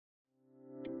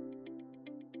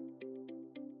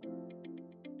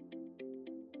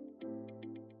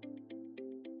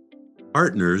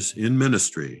Partners in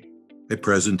Ministry, a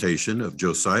presentation of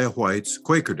Josiah White's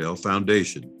Quakerdale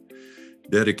Foundation,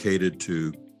 dedicated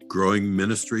to growing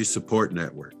ministry support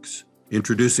networks,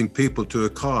 introducing people to a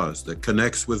cause that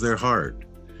connects with their heart,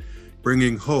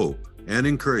 bringing hope and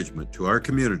encouragement to our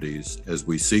communities as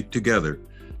we seek together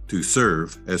to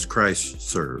serve as Christ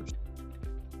served.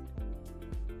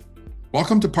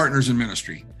 Welcome to Partners in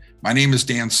Ministry. My name is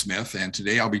Dan Smith, and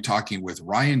today I'll be talking with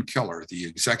Ryan Keller, the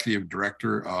Executive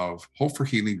Director of Hope for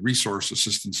Healing Resource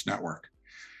Assistance Network.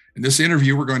 In this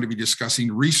interview, we're going to be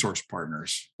discussing resource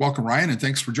partners. Welcome, Ryan, and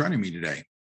thanks for joining me today.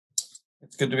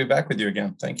 It's good to be back with you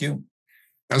again. Thank you.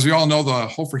 As we all know, the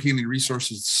Hope for Healing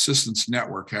Resource Assistance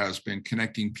Network has been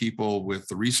connecting people with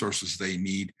the resources they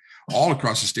need all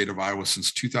across the state of Iowa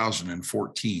since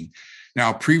 2014.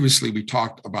 Now, previously, we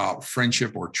talked about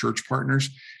friendship or church partners.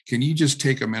 Can you just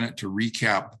take a minute to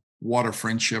recap what a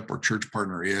friendship or church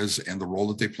partner is and the role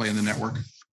that they play in the network?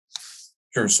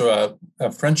 Sure. So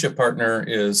a friendship partner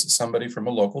is somebody from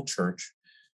a local church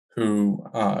who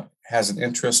has an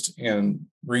interest in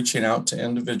reaching out to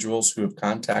individuals who have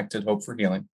contacted Hope for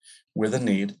Healing with a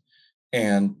need,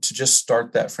 and to just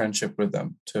start that friendship with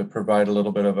them, to provide a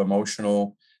little bit of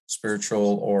emotional,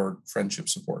 spiritual, or friendship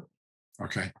support.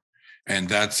 Okay. And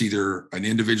that's either an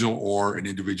individual or an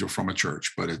individual from a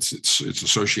church, but it's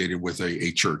associated with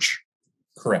a church.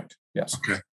 Correct. Yes.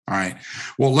 Okay. All right.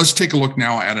 Well, let's take a look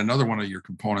now at another one of your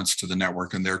components to the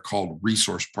network, and they're called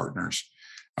resource partners.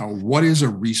 What is a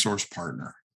resource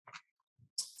partner?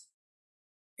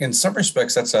 In some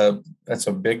respects, that's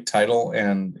a big title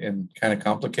and kind of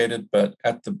complicated, but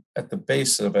at the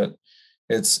base of it,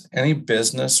 it's any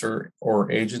business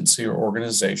or agency or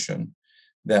organization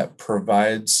that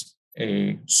provides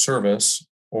a service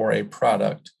or a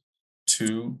product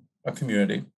to a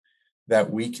community that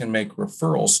we can make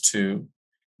referrals to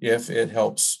if it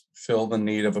helps fill the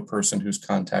need of a person who's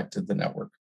contacted the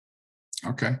network.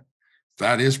 Okay.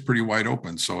 That is pretty wide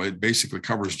open. So it basically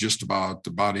covers just about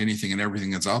anything and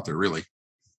everything that's out there, really.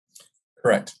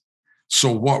 Correct.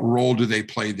 So what role do they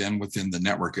play then within the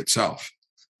network itself?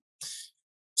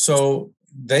 So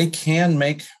they can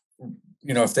make,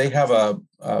 if they have a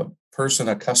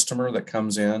customer that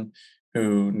comes in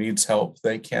who needs help,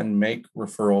 they can make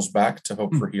referrals back to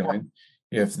Hope for Healing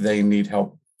if they need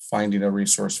help finding a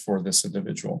resource for this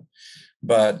individual.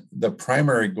 But the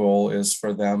primary goal is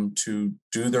for them to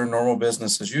do their normal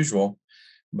business as usual,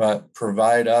 but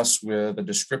provide us with a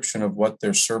description of what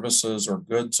their services or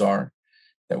goods are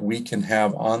that we can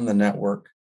have on the network,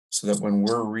 so that when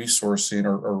we're resourcing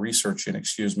or researching,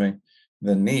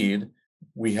 the need,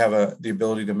 we have the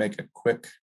ability to make a quick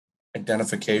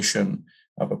identification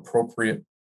of appropriate,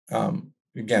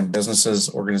 businesses,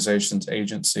 organizations,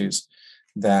 agencies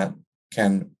that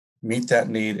can meet that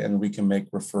need, and we can make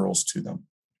referrals to them.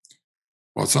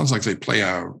 Well, it sounds like they play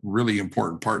a really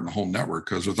important part in the whole network,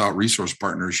 because without resource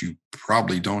partners, you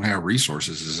probably don't have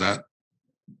resources. Is that?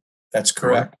 That's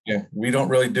correct. Yeah. We don't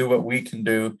really do what we can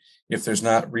do if there's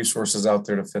not resources out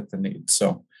there to fit the need.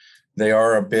 So they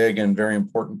are a big and very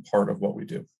important part of what we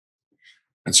do.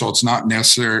 And so it's not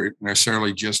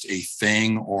necessarily just a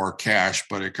thing or cash,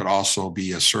 but it could also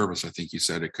be a service. I think you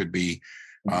said it could be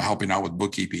helping out with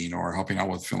bookkeeping, or helping out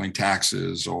with filling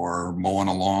taxes, or mowing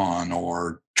a lawn,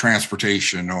 or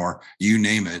transportation, or you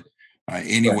name it,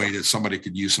 any way that somebody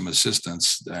could use some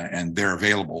assistance and they're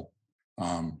available.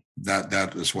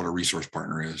 That is what a resource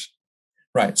partner is.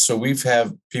 Right. So we've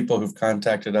had people who've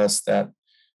contacted us that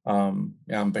on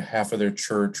behalf of their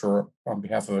church or on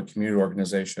behalf of a community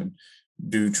organization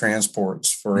do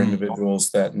transports for individuals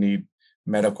that need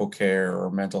medical care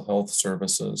or mental health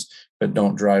services, but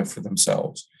don't drive for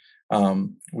themselves.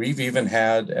 We've even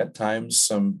had at times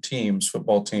some teams,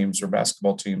 football teams or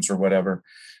basketball teams or whatever,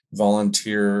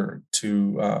 volunteer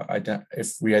to,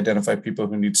 if we identify people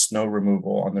who need snow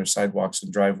removal on their sidewalks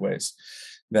and driveways,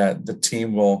 that the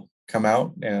team will come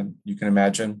out, and you can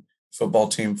imagine football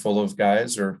team full of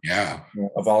guys, or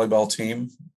a volleyball team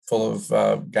full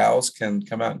of gals can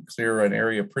come out and clear an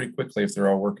area pretty quickly if they're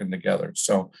all working together.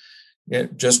 So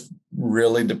it just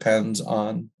really depends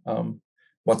on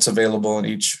what's available in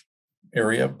each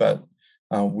area. But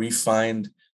we find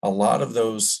a lot of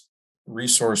those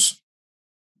resource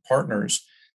partners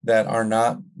that are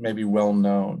not maybe well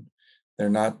known. They're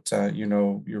not,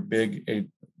 your big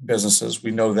businesses.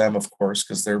 We know them, of course,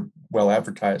 because they're well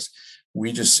advertised.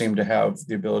 We just seem to have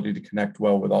the ability to connect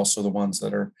well with also the ones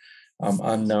that are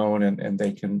unknown, and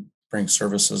they can bring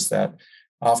services that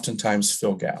oftentimes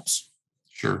fill gaps.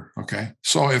 Sure. Okay.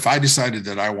 So if I decided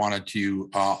that I wanted to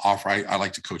offer, I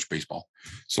like to coach baseball.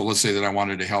 So let's say that I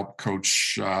wanted to help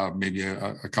coach maybe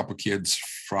a couple kids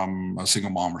from a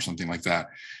single mom or something like that.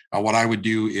 What I would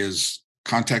do is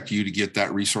contact you to get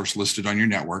that resource listed on your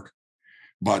network.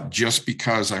 But just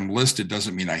because I'm listed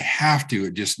doesn't mean I have to.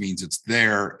 It just means it's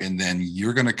there. And then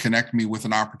you're going to connect me with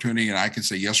an opportunity and I can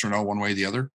say yes or no one way or the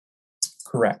other.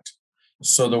 Correct.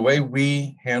 So the way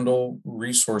we handle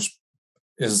resource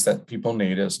is that people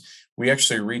need is we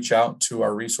actually reach out to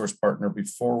our resource partner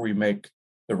before we make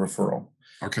the referral.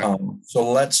 Okay.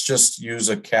 So let's just use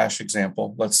a cash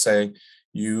example. Let's say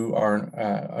you are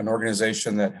an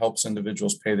organization that helps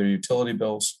individuals pay their utility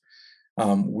bills.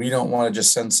 We don't want to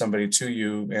just send somebody to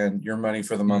you and your money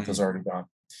for the month is already gone.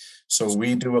 So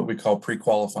we do what we call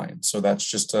pre-qualifying. So that's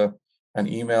just an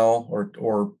email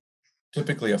or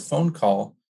typically a phone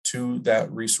call to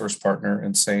that resource partner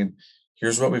and saying,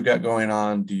 here's what we've got going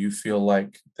on. Do you feel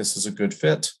like this is a good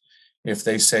fit? If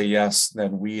they say yes,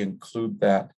 then we include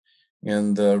that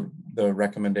in the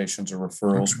recommendations or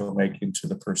referrals we're making to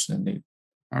the person in need.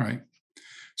 All right.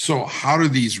 So how do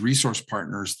these resource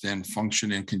partners then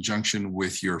function in conjunction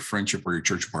with your friendship or your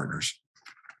church partners?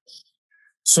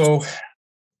 So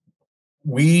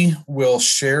we will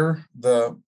share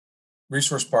the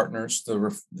resource partners,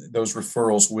 those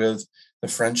referrals with the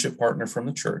friendship partner from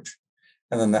the church.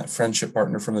 And then that friendship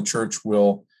partner from the church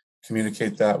will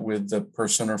communicate that with the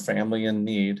person or family in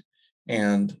need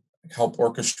and help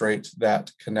orchestrate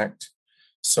that connect.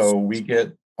 So we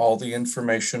get all the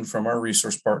information from our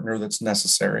resource partner that's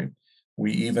necessary.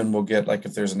 We even will get, like,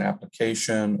 if there's an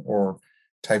application or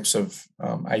types of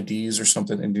IDs or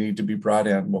something that need to be brought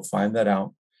in, we'll find that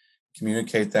out,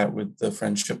 communicate that with the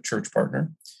friendship church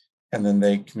partner, and then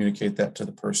they communicate that to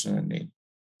the person in need.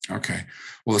 Okay.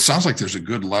 Well, it sounds like there's a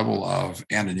good level of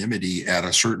anonymity at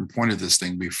a certain point of this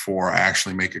thing before I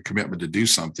actually make a commitment to do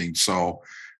something. So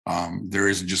there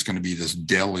isn't just going to be this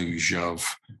deluge of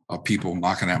people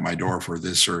knocking at my door for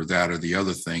this or that or the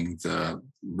other thing.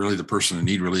 The person in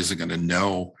need really isn't going to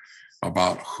know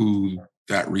about who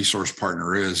that resource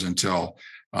partner is until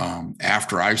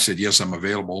after I've said, yes, I'm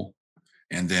available.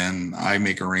 And then I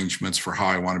make arrangements for how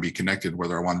I want to be connected,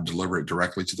 whether I want to deliver it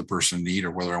directly to the person in need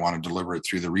or whether I want to deliver it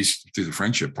through the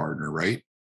friendship partner, right?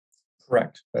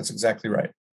 Correct. That's exactly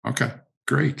right. Okay,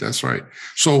 great. That's right.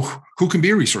 So who can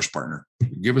be a resource partner?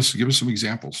 Give us some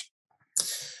examples.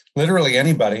 Literally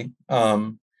anybody.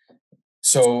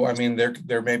 So, I mean,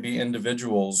 there may be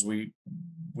individuals.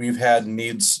 We've had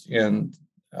needs in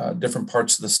different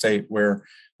parts of the state where,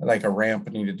 like, a ramp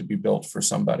needed to be built for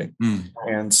somebody.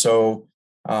 And so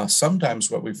sometimes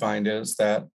what we find is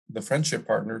that the friendship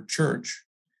partner church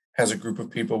has a group of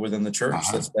people within the church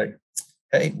that's like,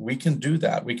 hey, we can do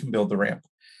that. We can build the ramp.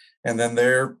 And then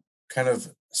they're kind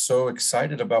of so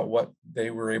excited about what they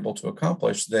were able to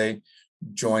accomplish. They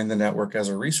join the network as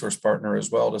a resource partner as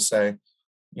well to say,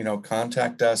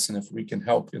 contact us. And if we can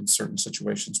help in certain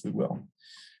situations, we will.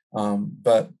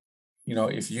 But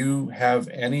if you have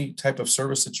any type of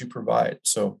service that you provide,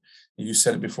 so you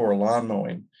said it before, lawn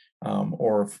mowing,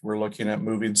 or if we're looking at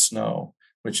moving snow,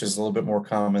 which is a little bit more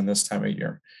common this time of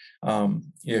year.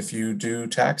 If you do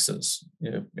taxes,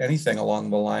 anything along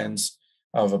the lines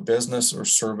of a business or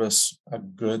service, a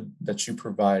good that you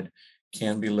provide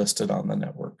can be listed on the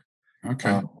network.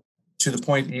 Okay. To the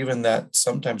point even that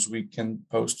sometimes we can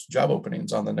post job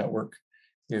openings on the network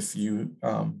if you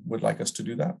would like us to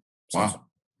do that. Wow.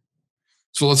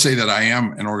 So let's say that I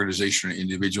am an organization or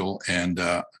individual and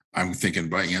I'm thinking,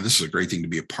 but this is a great thing to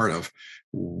be a part of.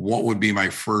 What would be my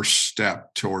first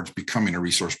step towards becoming a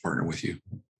resource partner with you?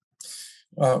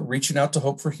 Reaching out to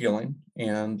Hope for Healing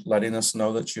and letting us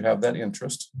know that you have that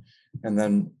interest. And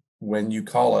then when you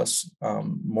call us,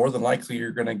 more than likely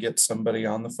you're going to get somebody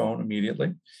on the phone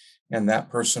immediately. And that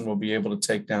person will be able to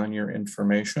take down your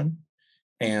information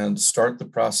and start the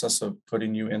process of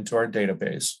putting you into our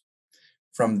database.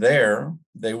 From there,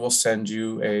 they will send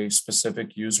you a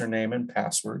specific username and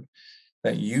password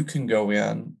that you can go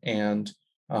in and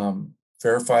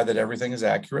verify that everything is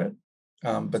accurate.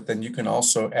 But then you can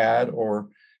also add or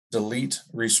delete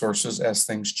resources as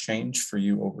things change for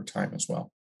you over time as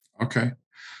well. Okay.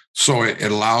 So it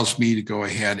allows me to go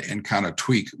ahead and kind of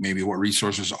tweak maybe what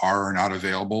resources are or not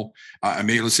available.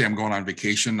 Let's say I'm going on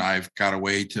vacation. I've got a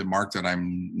way to mark that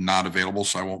I'm not available,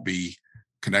 so I won't be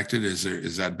connected.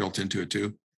 Is that built into it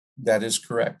too? That is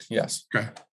correct. Yes. Okay.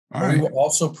 All right. We will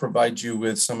also provide you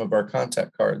with some of our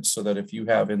contact cards so that if you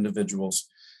have individuals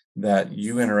that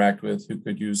you interact with who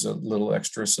could use a little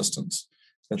extra assistance,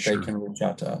 that they can reach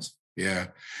out to us. Yeah.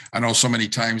 I know so many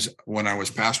times when I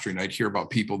was pastoring, I'd hear about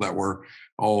people that were,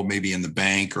 maybe in the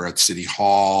bank or at City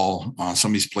Hall,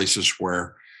 some of these places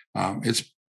where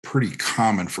it's pretty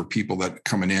common for people that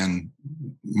coming in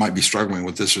might be struggling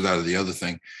with this or that or the other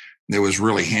thing. It was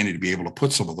really handy to be able to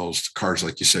put some of those cards,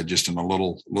 like you said, just in a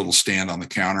little stand on the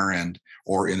counter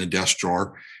or in a desk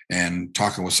drawer. And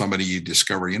talking with somebody, you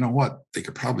discover, you know what, they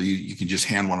could probably, you can just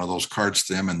hand one of those cards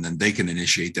to them, and then they can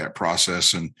initiate that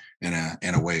process, and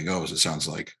away it goes, it sounds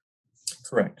like.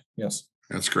 Correct. Yes.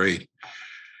 That's great.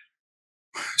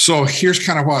 So here's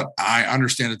kind of what I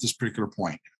understand at this particular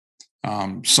point.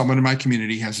 Someone in my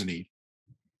community has a need.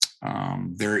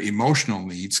 Their emotional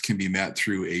needs can be met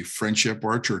through a friendship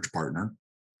or a church partner.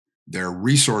 Their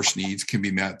resource needs can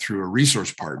be met through a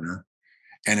resource partner.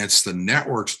 And it's the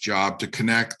network's job to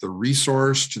connect the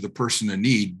resource to the person in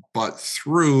need, but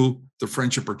through the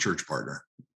friendship or church partner.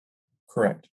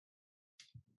 Correct.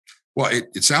 Well,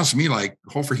 it sounds to me like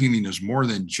Hope for Healing is more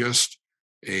than just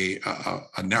a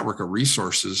network of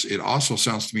resources. It also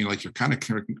sounds to me like you're kind of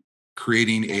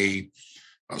creating a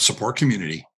support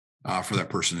community for that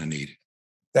person in need.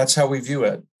 That's how we view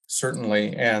it,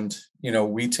 certainly. And,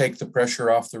 we take the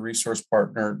pressure off the resource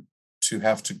partner to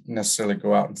have to necessarily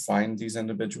go out and find these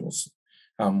individuals.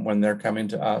 When they're coming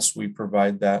to us, we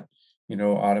provide that,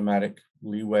 automatic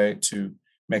leeway to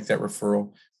make that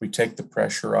referral. We take the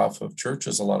pressure off of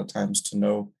churches a lot of times to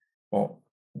know, well,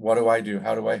 what do I do?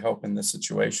 How do I help in this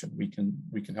situation? We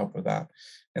can help with that.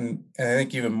 And I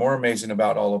think even more amazing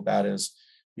about all of that is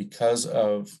because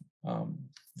of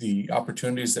the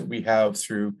opportunities that we have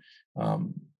through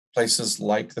places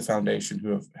like the foundation who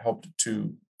have helped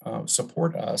to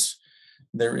support us,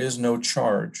 there is no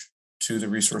charge to the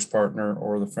resource partner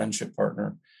or the friendship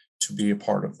partner to be a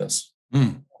part of this.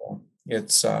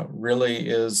 It's really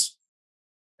is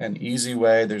an easy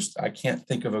way. I can't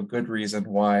think of a good reason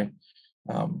why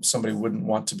somebody wouldn't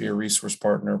want to be a resource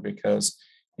partner, because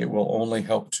it will only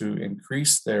help to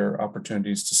increase their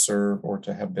opportunities to serve or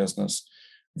to have business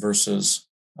versus,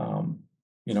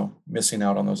 missing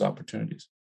out on those opportunities.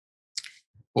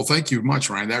 Well, thank you much,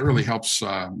 Ryan. That really helps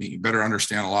me better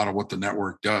understand a lot of what the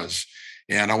network does.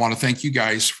 And I want to thank you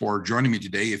guys for joining me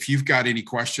today. If you've got any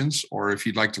questions, or if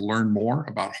you'd like to learn more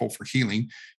about Hope for Healing,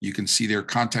 you can see their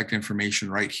contact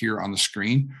information right here on the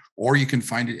screen, or you can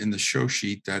find it in the show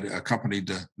sheet that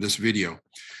accompanied this video.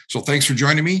 So thanks for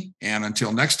joining me. And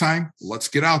until next time, let's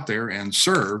get out there and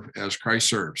serve as Christ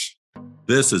serves.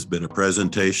 This has been a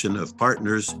presentation of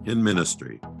Partners in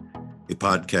Ministry, a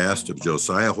podcast of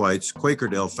Josiah White's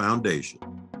Quakerdale Foundation.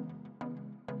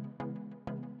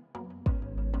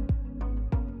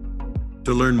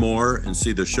 To learn more and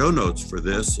see the show notes for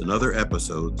this and other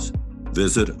episodes,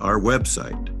 visit our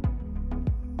website.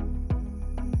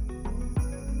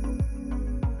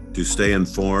 To stay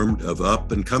informed of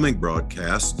up and coming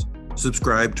broadcasts,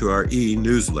 subscribe to our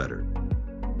e-newsletter.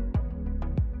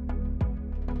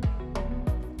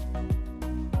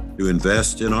 To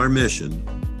invest in our mission,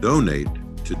 donate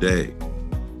today.